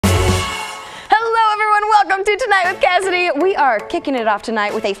Welcome to Tonight with Cassidy. We are kicking it off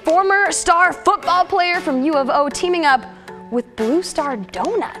tonight with a former star football player from U of O teaming up with Blue Star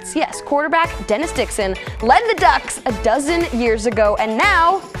Donuts. Yes, quarterback Dennis Dixon led the Ducks a dozen years ago, and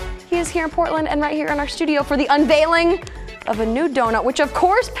now he is here in Portland and right here in our studio for the unveiling of a new donut, which of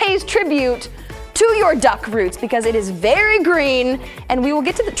course pays tribute to your duck roots because it is very green, and we will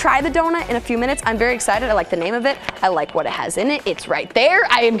get to try the donut in a few minutes. I'm very excited. I like the name of it. I like what it has in it. It's right there.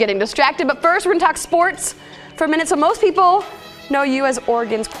 I am getting distracted, but first we're gonna talk sports for a minute. So most people know you as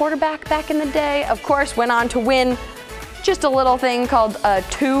Oregon's quarterback back in the day. Of course, went on to win just a little thing called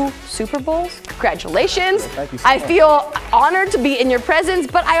 2 Super Bowls. Congratulations. Thank you so much. I feel honored to be in your presence,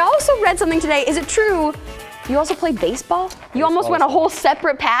 but I also read something today. Is it true you also played baseball? You almost went a whole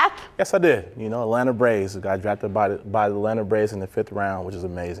separate path? Yes, I did. You know, Atlanta Braves. Got drafted by the Atlanta Braves in the 5th round, which is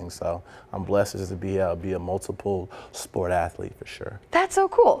amazing. So I'm blessed just to be a multiple sport athlete for sure. That's so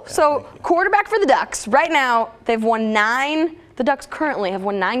cool. Yeah, so quarterback for the Ducks. Right now, they've won 9. The Ducks currently have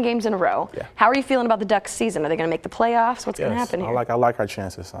won 9 games in a row. Yeah. How are you feeling about the Ducks season? Are they going to make the playoffs? What's going to happen here? I like our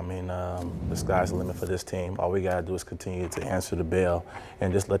chances. I mean, the sky's the limit for this team. All we got to do is continue to answer the bell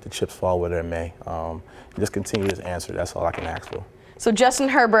and just let the chips fall where they may. Just continue to answer. That's all I can ask for. So Justin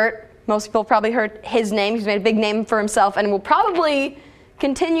Herbert, most people probably heard his name. He's made a big name for himself and will probably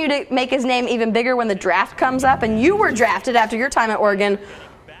continue to make his name even bigger when the draft comes up. And you were drafted after your time at Oregon.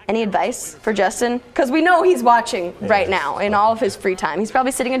 Any advice for Justin? Because we know he's watching right now in all of his free time. He's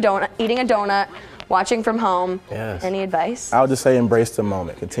probably sitting eating a donut, watching from home. Yes. Any advice? I would just say embrace the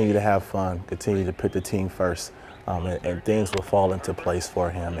moment. Continue to have fun. Continue to put the team first, and things will fall into place for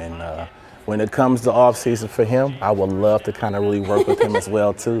him. And when it comes to off season for him, I would love to kind of really work with him as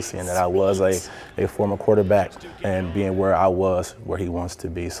well too, seeing that I was a former quarterback and being where I was, where he wants to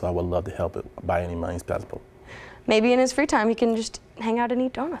be. So I would love to help it by any means possible. Maybe in his free time he can just hang out and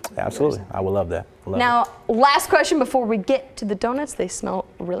eat donuts. Absolutely. I would love that. Now, last question before we get to the donuts. They smell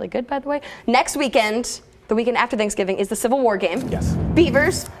really good, by the way. Next weekend, the weekend after Thanksgiving, is the Civil War game. Yes.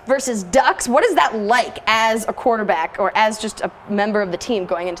 Beavers versus Ducks. What is that like as a quarterback or as just a member of the team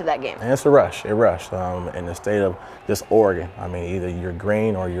going into that game? And it's a rush. It rushed. In the state of just Oregon, I mean, either you're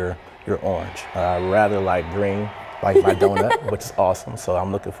green or you're orange. I rather like green, like my donut, which is awesome. So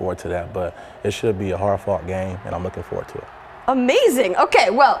I'm looking forward to that. But it should be a hard-fought game, and I'm looking forward to it. Amazing. Okay,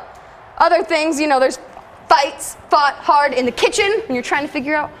 well, other things, you know, there's fights fought hard in the kitchen, and you're trying to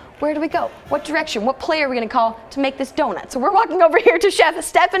figure out where do we go? What direction? What play are we going to call to make this donut? So we're walking over here to Chef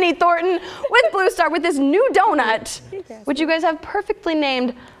Stephanie Thornton with Blue Star with this new donut, which you guys have perfectly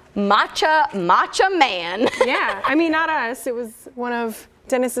named Matcha Matcha Man. Yeah, I mean, not us. It was one of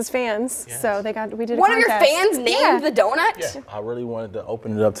Dennis's fans, yes. So we did a One contest. of your fans named the donut? Yeah. I really wanted to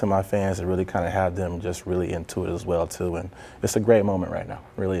open it up to my fans and really kind of have them just really into it as well too, and it's a great moment right now,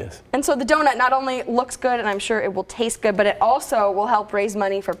 it really is. And so the donut not only looks good, and I'm sure it will taste good, but it also will help raise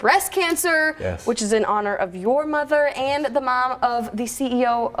money for breast cancer, yes. Which is in honor of your mother and the mom of the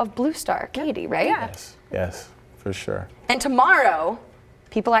CEO of Blue Star, Katie, right? Yeah. Yes, yes, for sure. And tomorrow,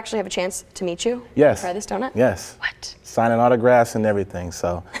 people actually have a chance to meet you? Yes. Try this donut? Yes. What? Signing autographs and everything.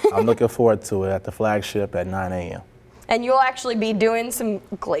 So I'm looking forward to it at the flagship at 9 a.m. And you'll actually be doing some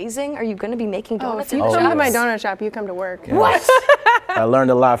glazing? Are you going to be making donuts? If you come to my donut shop, you come to work. Yes. What? I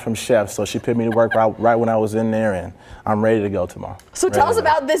learned a lot from Chef, so she put me to work right when I was in there, and I'm ready to go tomorrow. So tell us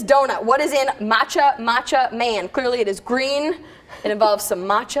about this donut. What is in Matcha Matcha Man? Clearly it is green. It involves some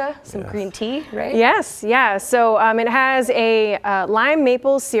matcha, some green tea, right? Yes, yeah. So it has a lime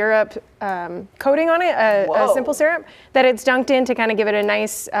maple syrup coating on it, a simple syrup that it's dunked in to kind of give it a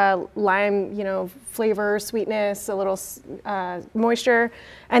nice lime, flavor, sweetness, a little moisture.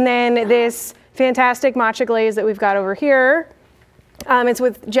 And then this fantastic matcha glaze that we've got over here. It's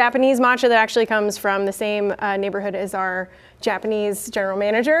with Japanese matcha that actually comes from the same neighborhood as our Japanese general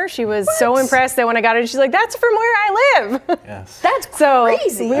manager. She was so impressed that when I got it, she's like, "That's from where I live." Yes. That's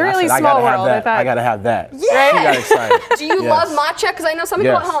crazy. So really small world. I gotta have that. Yeah. She got excited. Do you love matcha? Because I know some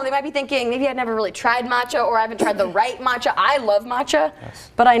people at home, they might be thinking, maybe I've never really tried matcha or I haven't tried the right matcha. I love matcha,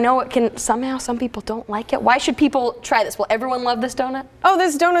 but I know it can, somehow some people don't like it. Why should people try this? Will everyone love this donut? Oh,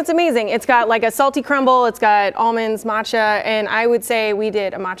 this donut's amazing. It's got like a salty crumble, it's got almonds, matcha, and I would say we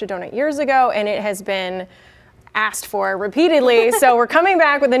did a matcha donut years ago, and it has been asked for repeatedly. So we're coming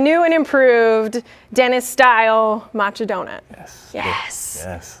back with a new and improved Dennis style matcha donut. Yes. Yes.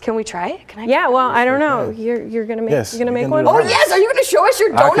 Yes. Can we try it? Can I? Yeah. Well, I don't know. You're gonna make one. Oh yes. Are you gonna show us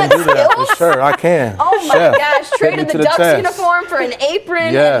your donut I can do that skills? for sure. I can. Oh my gosh! Traded the Ducks test. uniform for an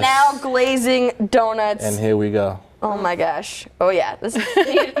apron, and now glazing donuts. And here we go. Oh my gosh. Oh yeah, this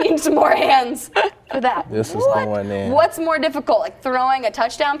is need some more hands for that. This is going in. What's more difficult, like throwing a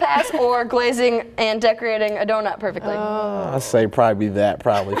touchdown pass or glazing and decorating a donut perfectly? I'd say probably that,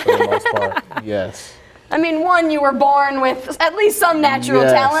 for the most part. Yes. I mean, one, you were born with at least some natural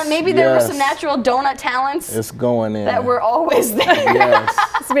talent. Maybe there were some natural donut talents. It's going in. That were always there. Yes.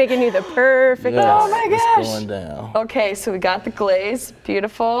 It's making you the perfect. Yes. Oh my gosh. It's going down. Okay, so we got the glaze.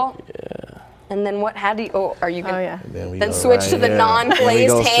 Beautiful. Yeah. And then what? How do you? Oh, are you gonna? Oh yeah. Then switch to the non-glazed we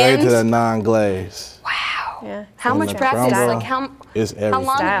go hands. straight to the non-glaze. Wow. Yeah. How much practice? Like how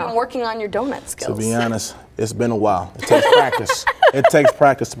long have you been working on your donut skills? To be honest, it's been a while. It takes practice. It takes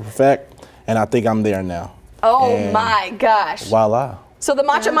practice to perfect, and I think I'm there now. Oh and my gosh. Voila. So the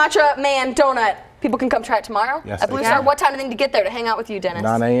Matcha Matcha Man donut, people can come try it tomorrow Yes, at they Blue can. Star. What time do they need to get there to hang out with you, Dennis?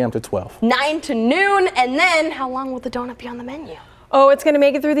 9 a.m. to 12. 9 to noon, and then how long will the donut be on the menu? Oh, it's going to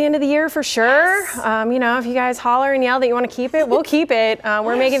make it through the end of the year for sure. Yes. You know, if you guys holler and yell that you want to keep it, we'll keep it.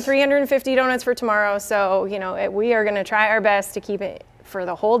 We're making 350 donuts for tomorrow, so you know we are going to try our best to keep it for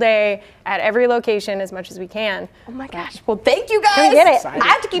the whole day at every location as much as we can. Oh my gosh. Well, thank you guys. Can we get it? I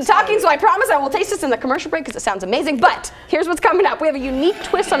have to keep talking, so I promise I will taste this in the commercial break because it sounds amazing. But here's what's coming up. We have a unique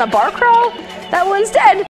twist on a bar crawl that will instead